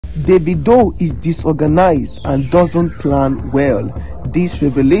Davido is disorganized and doesn't plan well. This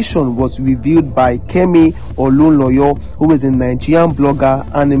revelation was revealed by Kemi Olunloyo, who is a Nigerian blogger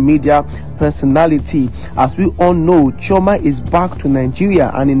and a media personality. As we all know, Chioma is back to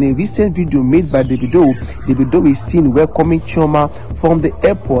Nigeria, and in a recent video made by Davido is seen welcoming Chioma from the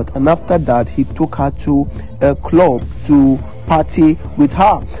airport, and after that he took her to a club to party with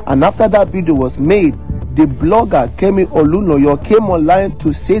her. And after that video was made, the blogger Kemi Olunloyo came online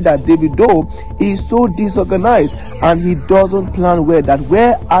to say that Davido is so disorganized and he doesn't plan well. That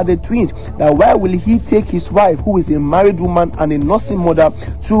where are the twins? That why will he take his wife, who is a married woman and a nursing mother,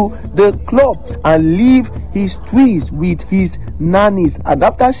 to the club and leave his twins with his nannies? And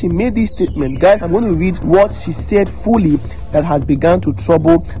after she made this statement, guys, I'm going to read what she said fully, that has begun to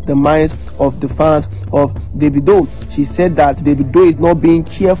trouble the minds of the fans of Davido. She said that Davido is not being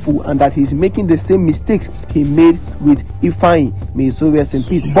careful and that he's making the same mistakes he made with Ifeanyi. May so rest in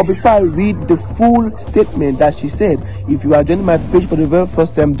peace. But before I read the full statement that she said, if you are joining my page for the very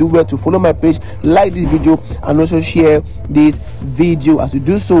first time, do well to follow my page, like this video, and also share this video. As you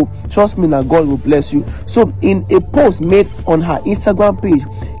do so, trust me that God will bless you. So in a post made on her Instagram page,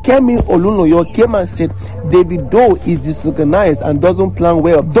 Kemi Olunloyo came and said Davido is disorganized and doesn't plan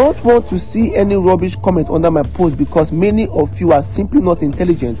well. Don't want to see any rubbish comment under my post because many of you are simply not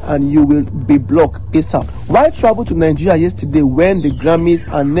intelligent and you will be blocked ASAP. Why travel to Nigeria yesterday when the Grammys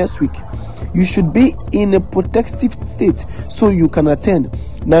are next week? You should be in a protective state so you can attend.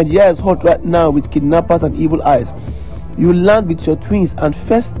 Nigeria is hot right now with kidnappers and evil eyes. You land with your twins, and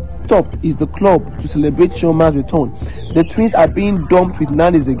first stop is the club to celebrate Chioma's return. The twins are being dumped with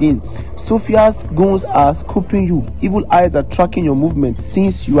nannies again. Sophia's goons are scooping you. Evil eyes are tracking your movement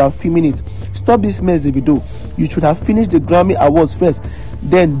since you are filming it. Stop this mess, Davido. You should have finished the Grammy Awards first,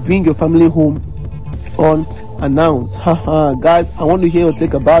 then bring your family home unannounced. Guys, I want to hear your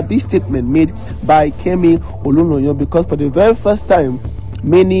take about this statement made by Kemi Olunloyo, because for the very first time,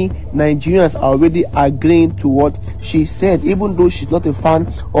 many Nigerians are already agreeing to what she said, even though she's not a fan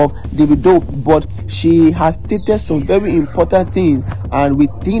of Davido, but she has stated some very important things, and we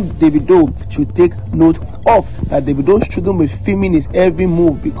think Davido should take note of that. Davido shouldn't be filming his every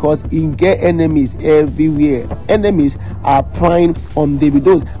move because he get enemies everywhere. Enemies are prying on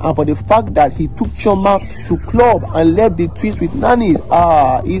Davido's, and for the fact that he took Chioma to club and left the twins with nannies,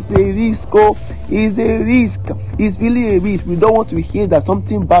 it's a risk. It's a risk. It's really a risk. We don't want to hear that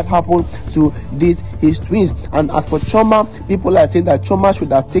something bad happened to his twins. And as for Chioma, people are saying that Chioma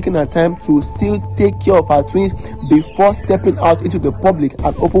should have taken her time to still take care of her twins before stepping out into the public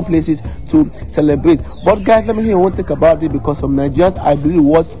and open places to celebrate. But guys, let me hear what you think about it, because some Nigerians agree with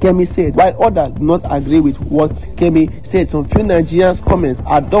what Kemi said, while others do not agree with what Kemi said. Some few Nigerians comments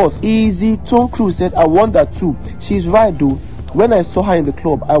are those. Easy Tone Crew said, I wonder too. She's right though. When I saw her in the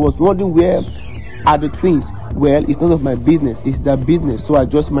club, I was wondering where are the twins. Well, it's none of my business, it's their business, so I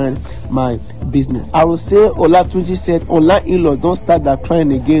just mind my business. I will say Olatunji said, online in-law, don't start that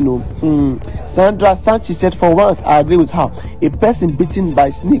crying again. Sandra Sanchez said, for once I agree with her. A person beaten by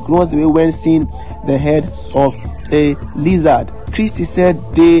snake runs away when seeing the head of a lizard. Christy said,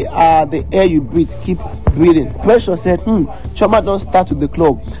 they are the air you breathe, keep breathing. Precious said, Chioma don't start with the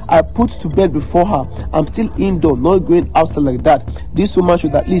club. I put to bed before her. I'm still indoor, not going outside like that. This woman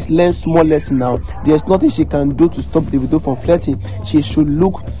should at least learn small lesson now. There's nothing she can do to stop Davido from flirting. She should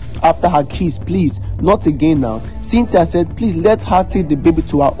look after her kids, please. Not again now. Cynthia said, please let her take the baby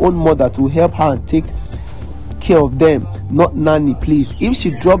to her own mother to help her and take care of them, not nanny, please. If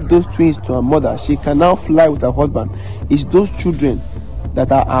she dropped those twins to her mother, she can now fly with her husband. It's those children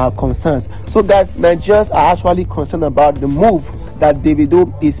that are our concerns. So guys, Nigerians are actually concerned about the move that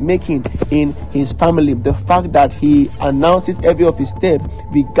Davido is making in his family. The fact that he announces every of his steps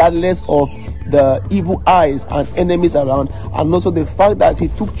regardless of the evil eyes and enemies around, and also the fact that he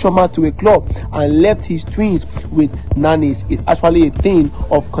took Chioma to a club and left his twins with nannies is actually a thing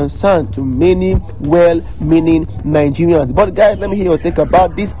of concern to many well-meaning Nigerians. But guys, let me hear your take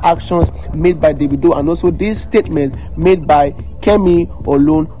about these actions made by Davido and also this statement made by Kemi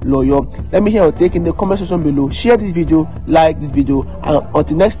Olunloyo. Let me hear your take in the comment section below. Share this video, like this video, and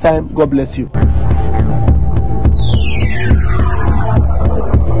until next time, God bless you.